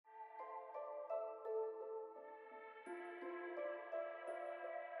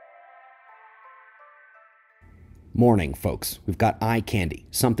Morning, folks. We've got eye candy,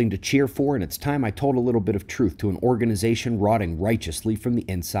 something to cheer for, and it's time I told a little bit of truth to an organization rotting righteously from the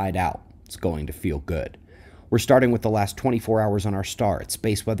inside out. It's going to feel good. We're starting with the last 24 hours on our star at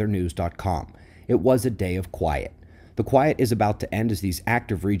spaceweathernews.com. It was a day of quiet. The quiet is about to end as these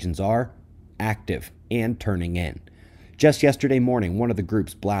active regions are active and turning in. Just yesterday morning, one of the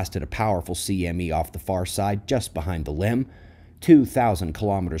groups blasted a powerful CME off the far side just behind the limb. 2,000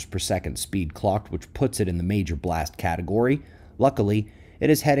 kilometers per second speed clocked, which puts it in the major blast category. Luckily,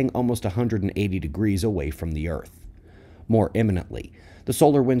 it is heading almost 180 degrees away from the Earth. More imminently, the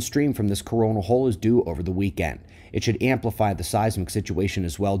solar wind stream from this coronal hole is due over the weekend. It should amplify the seismic situation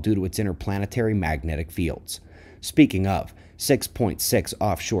as well due to its interplanetary magnetic fields. Speaking of, 6.6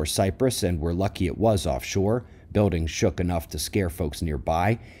 offshore Cyprus, and we're lucky it was offshore. Buildings shook enough to scare folks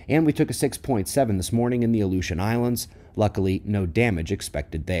nearby, and we took a 6.7 this morning in the Aleutian Islands. Luckily, no damage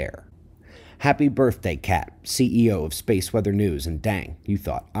expected there. Happy birthday, Kat, CEO of Space Weather News, and dang, you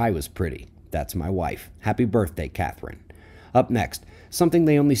thought I was pretty. That's my wife. Happy birthday, Catherine. Up next, something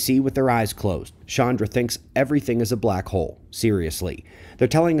they only see with their eyes closed. Chandra thinks everything is a black hole. Seriously. They're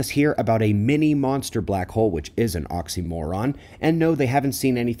telling us here about a mini monster black hole, which is an oxymoron, and no, they haven't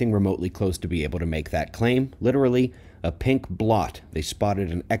seen anything remotely close to be able to make that claim. Literally, a pink blot. They spotted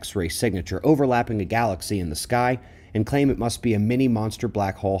an X-ray signature overlapping a galaxy in the sky and claim it must be a mini monster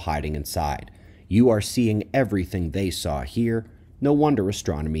black hole hiding inside. You are seeing everything they saw here. No wonder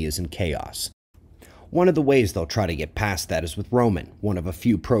astronomy is in chaos. One of the ways they'll try to get past that is with Roman, one of a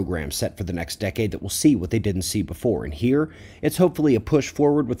few programs set for the next decade that will see what they didn't see before. And here, it's hopefully a push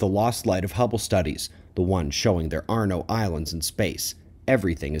forward with the lost light of Hubble studies, the one showing there are no islands in space.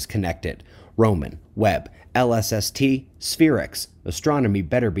 Everything is connected. Roman, Webb, LSST, Spherix. Astronomy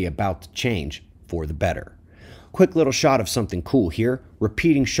better be about to change for the better. Quick little shot of something cool here.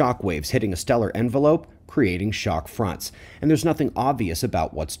 Repeating shock waves hitting a stellar envelope, creating shock fronts. And there's nothing obvious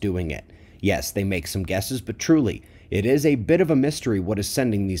about what's doing it. Yes, they make some guesses, but truly, it is a bit of a mystery what is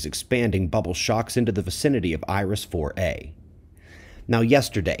sending these expanding bubble shocks into the vicinity of Iris 4A. Now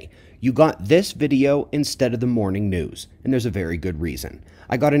yesterday, you got this video instead of the morning news, and there's a very good reason.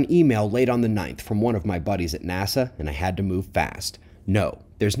 I got an email late on the 9th from one of my buddies at NASA, and I had to move fast. No,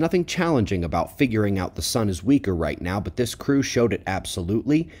 there's nothing challenging about figuring out the sun is weaker right now, but this crew showed it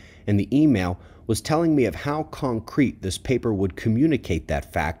absolutely, and the email was telling me of how concrete this paper would communicate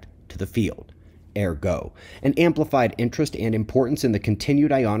that fact to the field. Ergo, an amplified interest and importance in the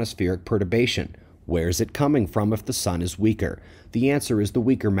continued ionospheric perturbation. Where is it coming from if the sun is weaker? The answer is the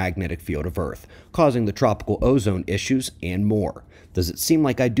weaker magnetic field of Earth, causing the tropical ozone issues and more. Does it seem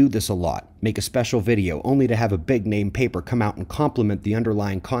like I do this a lot? Make a special video only to have a big name paper come out and complement the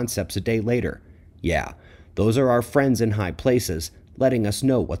underlying concepts a day later? Yeah, those are our friends in high places, letting us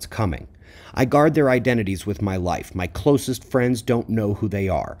know what's coming. I guard their identities with my life. My closest friends don't know who they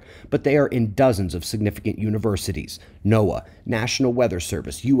are, but they are in dozens of significant universities: NOAA, National Weather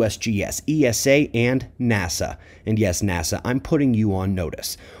Service, USGS, ESA, and NASA. And yes, NASA, I'm putting you on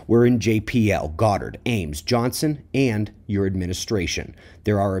notice. We're in JPL, Goddard, Ames, Johnson, and your administration.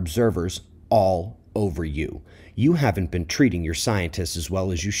 There are observers all over you. You haven't been treating your scientists as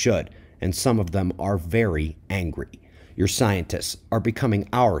well as you should, and some of them are very angry. Your scientists are becoming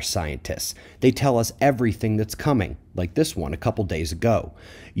our scientists. They tell us everything that's coming, like this one a couple days ago.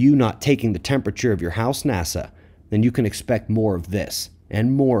 You not taking the temperature of your house, NASA? Then you can expect more of this,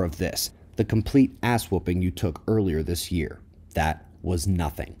 and more of this. The complete ass-whooping you took earlier this year. That was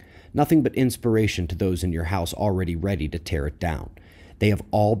nothing. Nothing but inspiration to those in your house already ready to tear it down. They have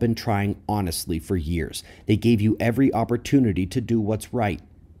all been trying honestly for years. They gave you every opportunity to do what's right.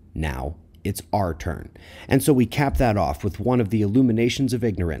 Now, it's our turn. And so we cap that off with one of the illuminations of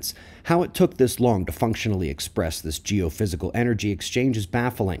ignorance. How it took this long to functionally express this geophysical energy exchange is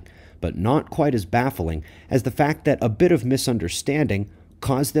baffling, but not quite as baffling as the fact that a bit of misunderstanding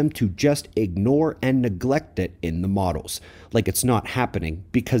caused them to just ignore and neglect it in the models, like it's not happening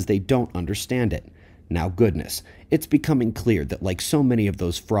because they don't understand it. Now goodness, it's becoming clear that like so many of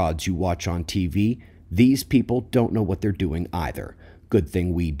those frauds you watch on TV, these people don't know what they're doing either. Good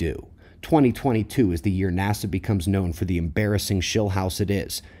thing we do. 2022 is the year NASA becomes known for the embarrassing shillhouse it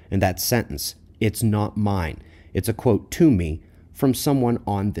is. And that sentence, it's not mine. It's a quote to me from someone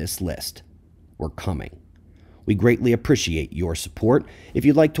on this list. We're coming. We greatly appreciate your support. If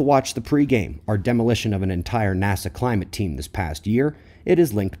you'd like to watch the pregame, our demolition of an entire NASA climate team this past year, it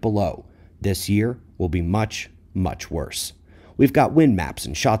is linked below. This year will be much, much worse. We've got wind maps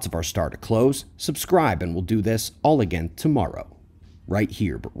and shots of our star to close. Subscribe and we'll do this all again tomorrow. Right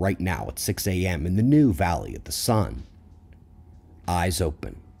here, but right now at 6 a.m. in the new Valley of the Sun. Eyes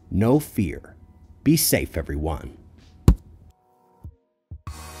open. No fear. Be safe, everyone.